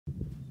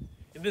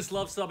In this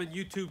Luv Subbin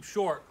YouTube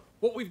short,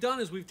 what we've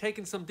done is we've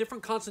taken some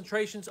different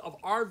concentrations of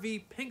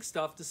RV pink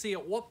stuff to see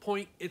at what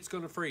point it's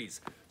going to freeze.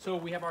 So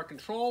we have our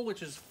control,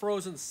 which is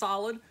frozen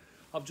solid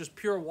of just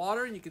pure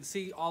water, and you can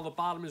see all the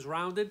bottom is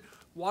rounded.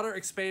 Water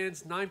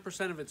expands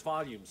 9% of its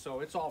volume,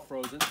 so it's all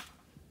frozen.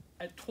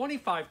 At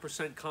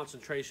 25%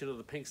 concentration of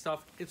the pink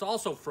stuff, it's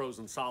also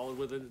frozen solid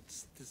with an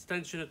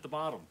extension at the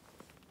bottom.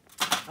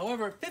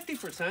 However, at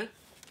 50%,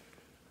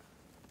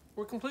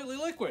 we're completely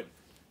liquid.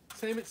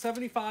 Same at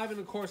 75 and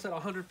of course at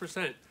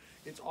 100%.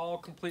 It's all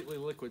completely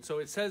liquid. So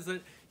it says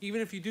that even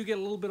if you do get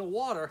a little bit of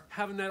water,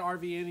 having that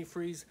RV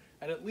antifreeze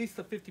at least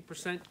the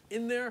 50%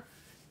 in there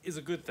is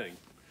a good thing.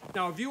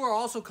 Now, a viewer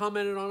also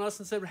commented on us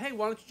and said, hey,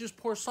 why don't you just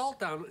pour salt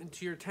down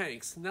into your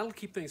tanks? And that'll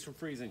keep things from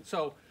freezing.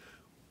 So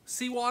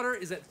seawater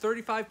is at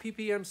 35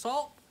 ppm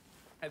salt.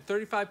 At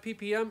 35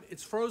 ppm,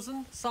 it's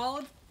frozen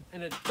solid.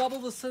 And at double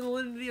the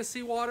salinity of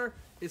seawater,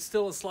 it's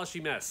still a slushy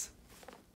mess.